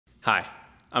Hi,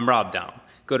 I'm Rob Dahm.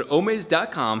 Go to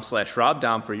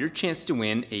omaze.com/RobDahm for your chance to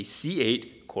win a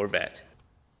C8 Corvette.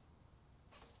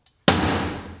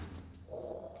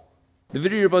 The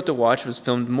video you're about to watch was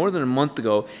filmed more than a month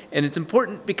ago, and it's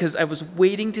important because I was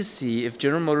waiting to see if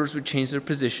General Motors would change their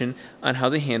position on how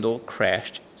they handle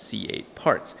crashed C8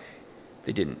 parts.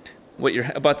 They didn't. What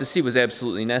you're about to see was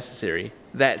absolutely necessary.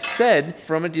 That said,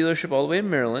 from a dealership all the way in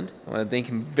Maryland, I want to thank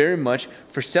him very much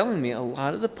for selling me a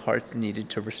lot of the parts needed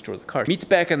to restore the car. Meat's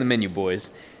back on the menu,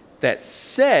 boys. That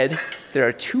said, there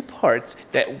are two parts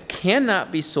that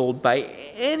cannot be sold by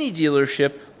any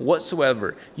dealership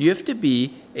whatsoever. You have to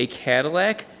be a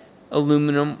Cadillac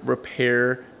aluminum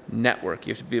repair network.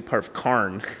 You have to be a part of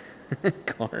CARN.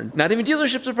 CARN. Not even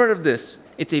dealerships are part of this.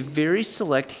 It's a very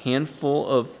select handful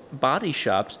of body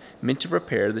shops meant to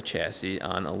repair the chassis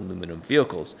on aluminum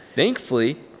vehicles.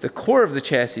 Thankfully, the core of the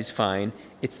chassis is fine.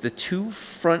 It's the two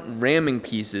front ramming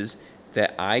pieces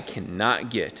that I cannot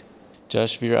get.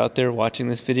 Josh, if you're out there watching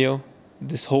this video,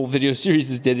 this whole video series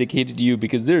is dedicated to you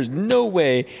because there's no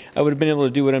way I would have been able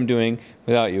to do what I'm doing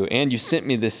without you. And you sent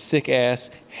me this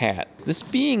sick-ass hat. This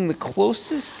being the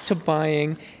closest to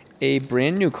buying a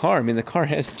brand new car. I mean, the car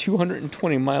has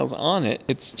 220 miles on it.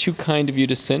 It's too kind of you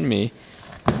to send me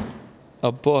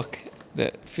a book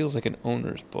that feels like an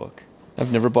owner's book.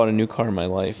 I've never bought a new car in my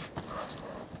life.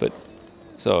 But,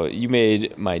 so you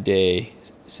made my day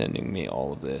sending me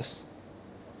all of this.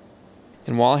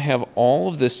 And while I have all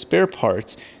of the spare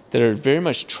parts that are very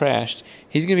much trashed,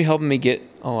 he's gonna be helping me get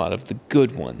a lot of the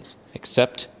good ones,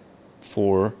 except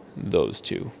for those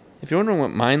two. If you're wondering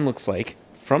what mine looks like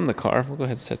from the car, we'll go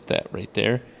ahead and set that right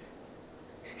there.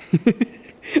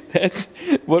 That's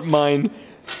what mine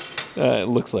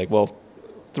looks like. Well,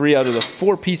 3 out of the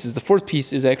 4 pieces, the 4th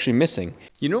piece is actually missing.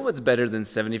 You know what's better than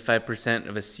 75%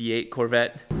 of a C8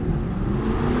 Corvette?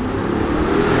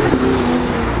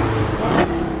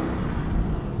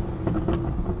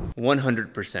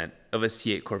 100% of a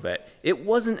C8 Corvette. It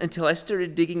wasn't until I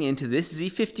started digging into this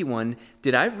Z51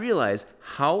 did I realize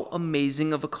how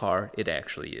amazing of a car it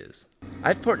actually is.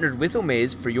 I've partnered with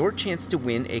Omaze for your chance to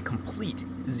win a complete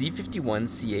Z51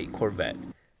 C8 Corvette.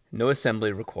 No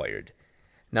assembly required.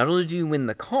 Not only do you win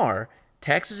the car,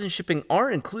 taxes and shipping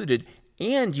are included,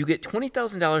 and you get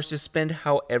 $20,000 to spend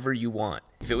however you want.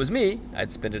 If it was me,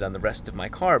 I'd spend it on the rest of my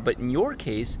car, but in your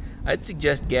case, I'd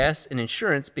suggest gas and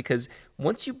insurance because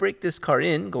once you break this car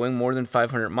in, going more than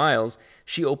 500 miles,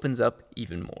 she opens up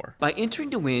even more. By entering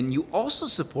to win, you also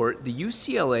support the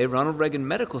UCLA Ronald Reagan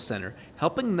Medical Center,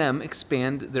 helping them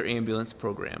expand their ambulance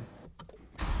program.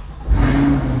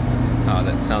 Oh,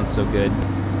 that sounds so good.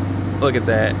 Look at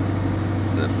that,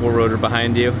 the 4-rotor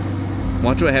behind you.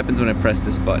 Watch what happens when I press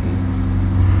this button.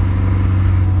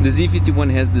 The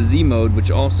Z51 has the Z mode, which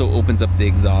also opens up the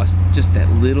exhaust just that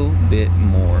little bit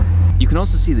more. You can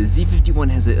also see the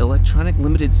Z51 has an electronic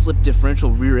limited slip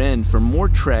differential rear end for more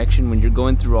traction when you're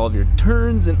going through all of your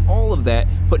turns and all of that,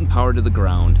 putting power to the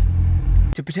ground.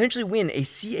 To potentially win a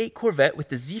C8 Corvette with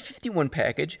the Z51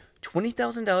 package,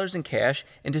 $20,000 in cash,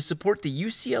 and to support the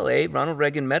UCLA Ronald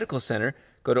Reagan Medical Center,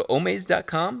 go to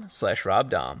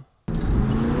omaze.com/RobDahm.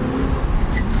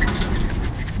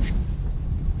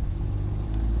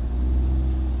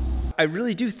 I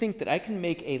really do think that I can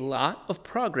make a lot of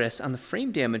progress on the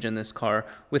frame damage on this car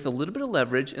with a little bit of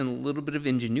leverage and a little bit of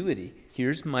ingenuity.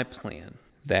 Here's my plan.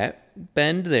 That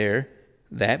bend there,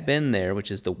 which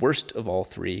is the worst of all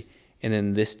 3, and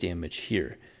then this damage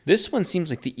here. This one seems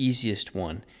like the easiest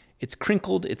one. It's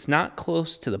crinkled, it's not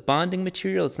close to the bonding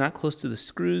material, it's not close to the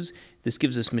screws. This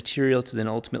gives us material to then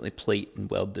ultimately plate and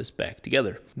weld this back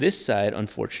together. This side,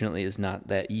 unfortunately, is not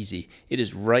that easy. It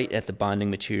is right at the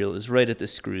bonding material, it is right at the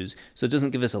screws, so it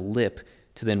doesn't give us a lip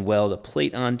to then weld a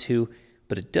plate onto,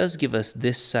 but it does give us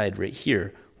this side right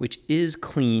here, which is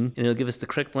clean, and it'll give us the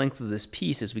correct length of this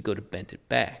piece as we go to bend it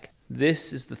back.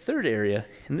 This is the 3rd area,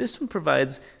 and this one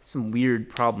provides some weird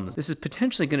problems. This is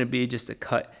potentially going to be just a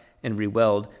cut and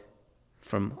re-weld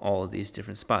from all of these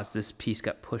different spots. This piece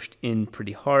got pushed in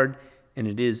pretty hard, and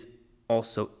it is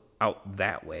also out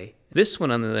that way. This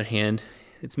one, on the other hand,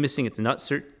 it's missing its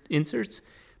nut inserts,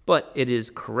 but it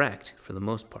is correct for the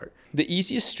most part. The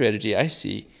easiest strategy I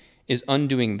see is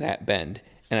undoing that bend,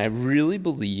 and I really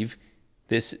believe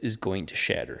this is going to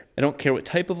shatter. I don't care what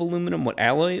type of aluminum, what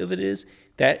alloy of it is,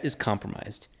 that is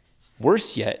compromised.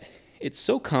 Worse yet, it's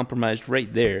so compromised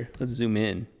right there. Let's zoom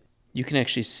in. You can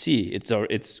actually see it's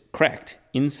cracked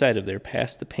inside of there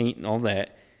past the paint and all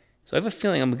that. So I have a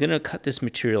feeling I'm gonna cut this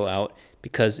material out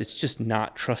because it's just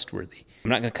not trustworthy. I'm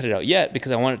not gonna cut it out yet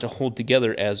because I want it to hold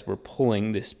together as we're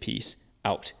pulling this piece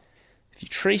out. If you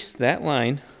trace that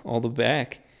line all the way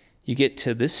back, you get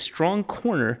to this strong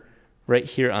corner right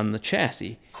here on the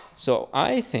chassis. So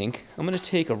I think I'm going to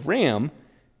take a ram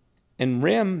and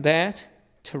ram that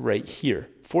to right here.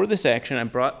 For this action, I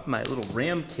brought my little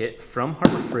ram kit from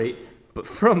Harbor Freight, but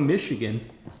from Michigan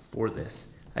for this.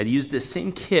 I'd used this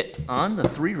same kit on the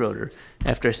 3-rotor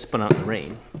after I spun out in the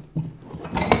rain.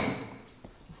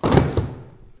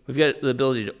 We've got the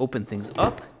ability to open things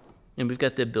up, and we've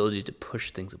got the ability to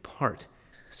push things apart.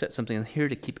 Set something in here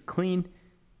to keep it clean,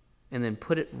 and then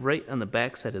put it right on the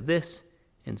back side of this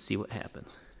and see what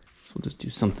happens. So we'll just do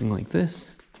something like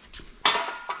this.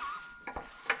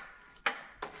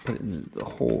 Put it in the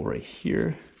hole right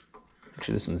here.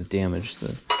 Actually, this one's damaged,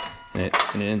 so and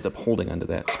it ends up holding onto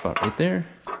that spot right there.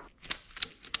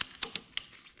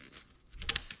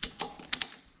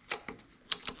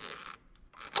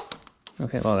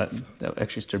 Okay, well that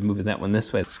actually started moving that one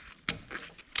this way.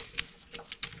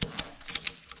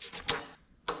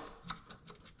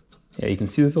 Yeah, you can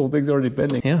see this whole thing's already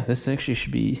bending. Yeah, this actually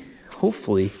should be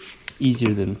hopefully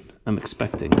easier than I'm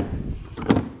expecting.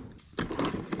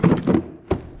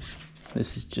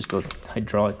 This is just a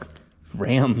hydraulic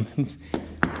ram. It's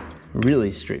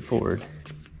really straightforward.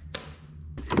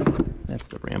 That's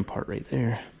the ram part right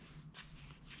there.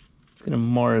 It's gonna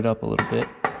mar it up a little bit.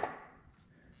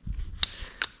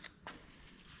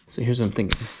 So here's what I'm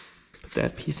thinking. Put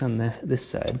that piece on this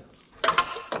side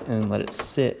and let it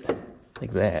sit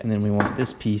like that. And then we want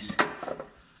this piece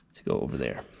to go over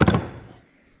there.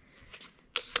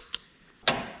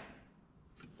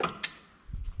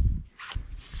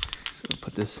 So we'll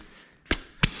put this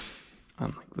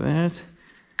on like that.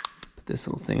 Put this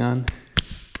little thing on.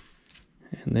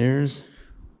 And there's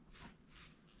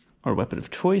our weapon of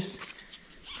choice.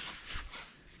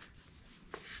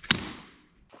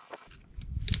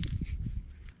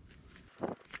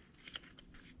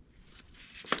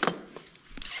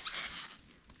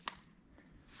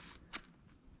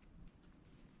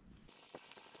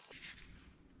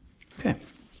 Okay,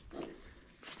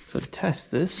 so to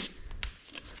test this,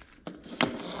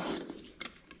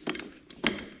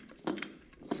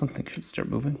 something should start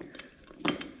moving.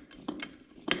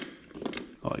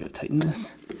 Oh, I gotta tighten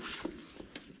this.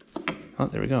 Oh,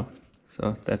 there we go.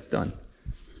 So that's done.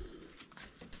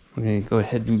 We're gonna go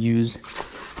ahead and use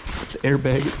the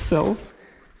airbag itself.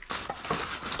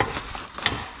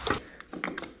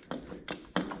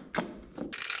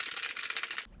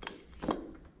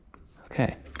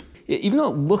 Okay. Even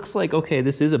though it looks like, okay,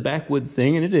 this is a backwoods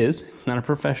thing, and it is, it's not a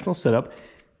professional setup.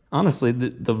 Honestly,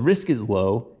 the risk is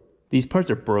low. These parts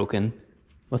are broken.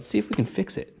 Let's see if we can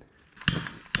fix it. So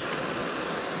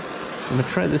I'm gonna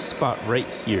try this spot right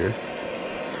here.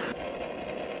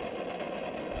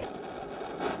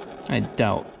 I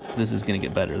doubt this is gonna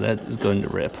get better. That is going to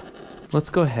rip. Let's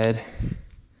go ahead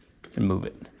and move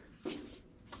it.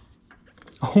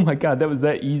 Oh my God, that was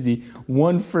that easy.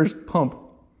 One first pump.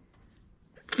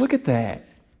 Look at that.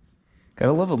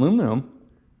 Gotta love aluminum.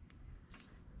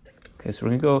 Okay, so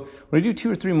we're gonna do 2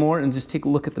 or 3 more and just take a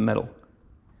look at the metal.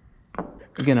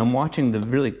 Again, I'm watching the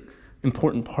really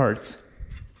important parts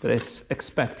that I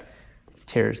expect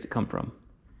tears to come from.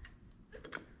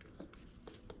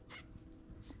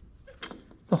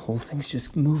 The whole thing's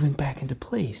just moving back into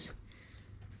place.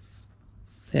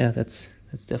 Yeah, that's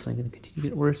definitely gonna continue to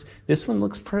get worse. This one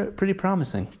looks pretty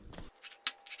promising.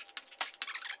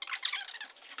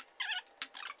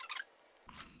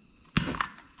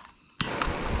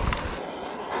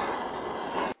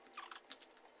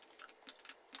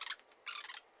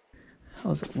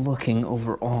 How's it looking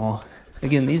overall?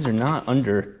 Again, these are not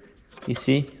under, you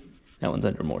see? That one's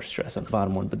under more stress on the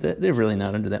bottom one, but they're really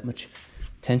not under that much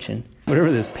tension.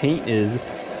 Whatever this paint is,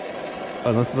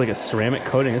 unless it's like a ceramic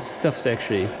coating, this stuff's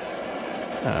actually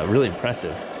really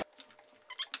impressive.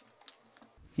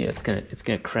 Yeah, it's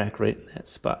gonna crack right in that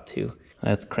spot too.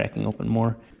 That's cracking open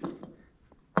more.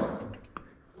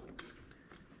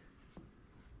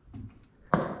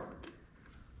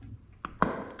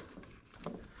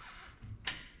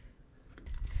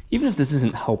 Even if this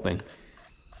isn't helping,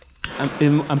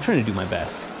 I'm trying to do my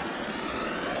best.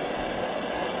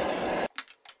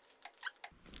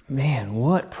 Man,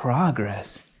 what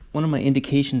progress. One of my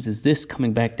indications is this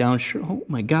coming back down. Sure, oh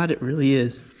my God, it really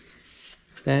is.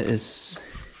 That is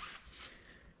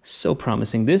so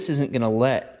promising. This isn't gonna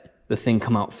let the thing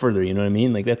come out further, you know what I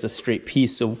mean? Like that's a straight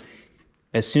piece, so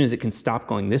as soon as it can stop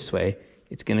going this way,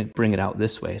 it's gonna bring it out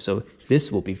this way. So this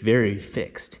will be very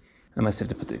fixed. I must have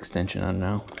to put the extension on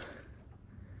now.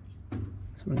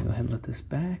 So we're gonna go ahead and let this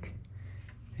back.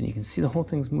 And you can see the whole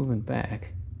thing's moving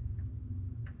back,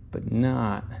 but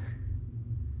not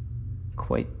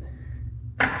quite.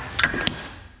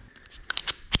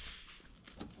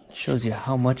 Shows you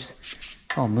how much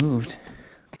all moved.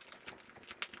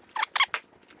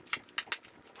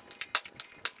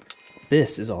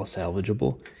 This is all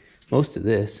salvageable. Most of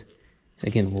this, and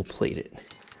again, we'll plate it.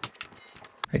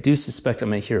 I do suspect I'm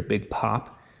gonna hear a big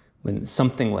pop when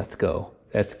something lets go.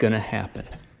 That's gonna happen.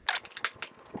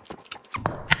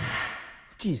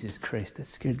 Jesus Christ, that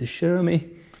scared the shit out of me.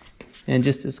 And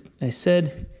just as I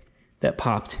said, that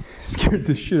popped. Scared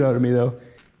the shit out of me though.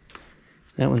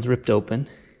 That one's ripped open.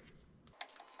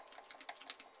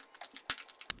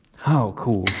 How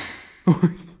cool.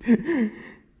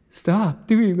 Stop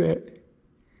doing that.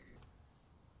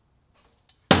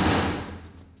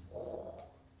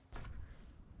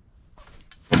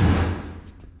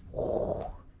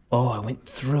 Oh, I went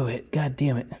through it. God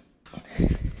damn it.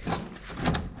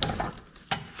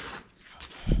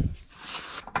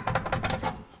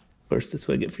 Of course, that's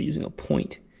what I get for using a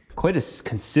point. Quite a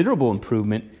considerable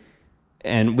improvement.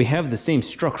 And we have the same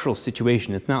structural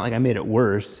situation. It's not like I made it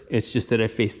worse. It's just that I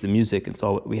faced the music and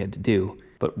saw what we had to do.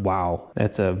 But wow,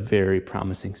 that's a very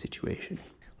promising situation.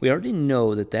 We already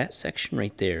know that that section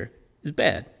right there is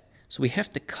bad. So we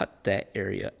have to cut that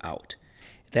area out.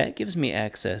 That gives me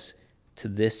access to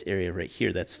this area right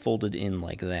here that's folded in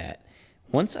like that.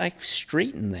 Once I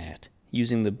straighten that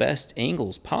using the best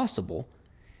angles possible,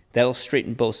 that'll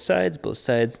straighten both sides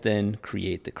then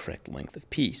create the correct length of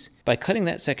piece. By cutting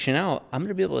that section out, I'm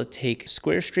gonna be able to take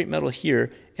square straight metal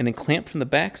here and then clamp from the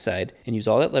back side and use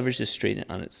all that leverage to straighten it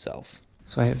on itself.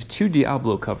 So I have two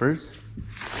Diablo covers.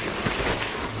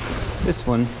 This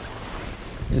one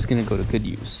is gonna go to good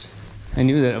use. I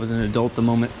knew that I was an adult the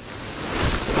moment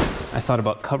I thought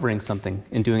about covering something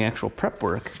and doing actual prep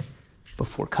work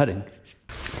before cutting.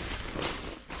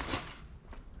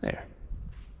 There.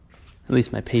 At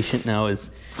least my patient now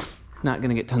is not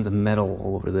gonna get tons of metal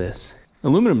all over this.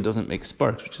 Aluminum doesn't make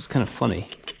sparks, which is kind of funny.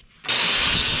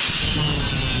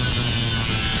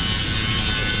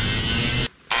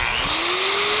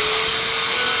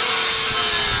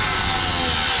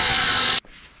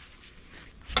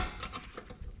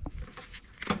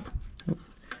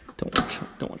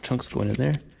 Don't want chunks going in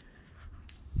there.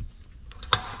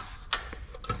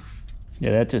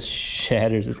 Yeah, that just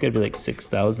shatters. It's gotta be like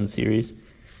 6,000 series.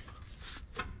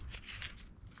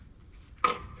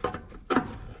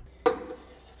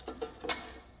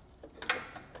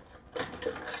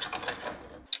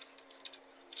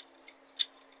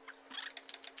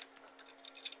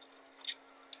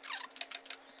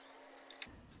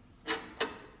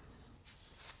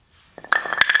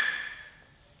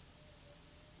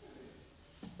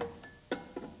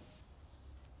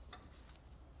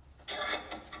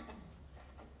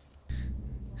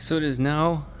 So it is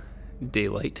now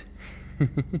daylight.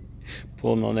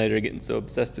 Pulling all-nighter, getting so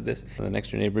obsessed with this. The next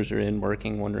door neighbors are in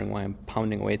working, wondering why I'm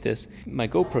pounding away at this. My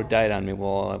GoPro died on me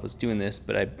while I was doing this,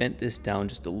 but I bent this down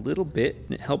just a little bit,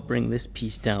 and it helped bring this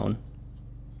piece down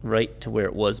right to where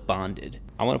it was bonded.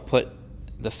 I want to put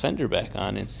the fender back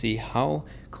on and see how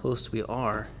close we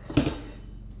are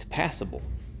to passable.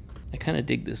 I kind of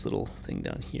dig this little thing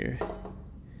down here.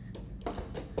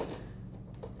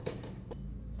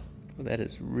 Well, that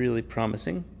is really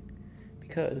promising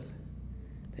because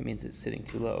that means it's sitting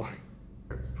too low.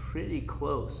 Pretty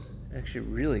close, actually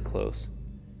really close.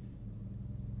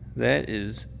 That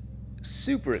is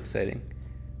super exciting.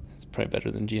 That's probably better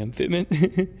than GM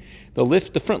fitment.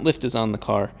 The front lift is on the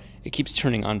car. It keeps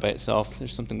turning on by itself.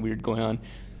 There's something weird going on,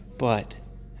 but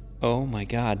oh my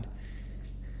God.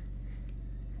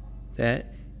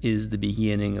 That is the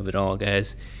beginning of it all,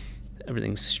 guys.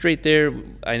 Everything's straight there.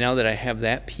 Now that I have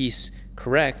that piece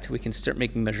correct, we can start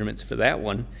making measurements for that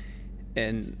one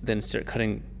and then start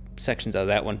cutting sections out of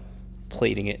that one,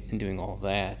 plating it, and doing all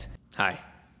that. Hi,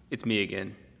 it's me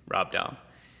again, Rob Dahm.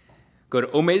 Go to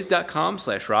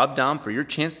omaze.com/RobDahm for your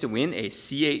chance to win a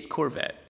C8 Corvette.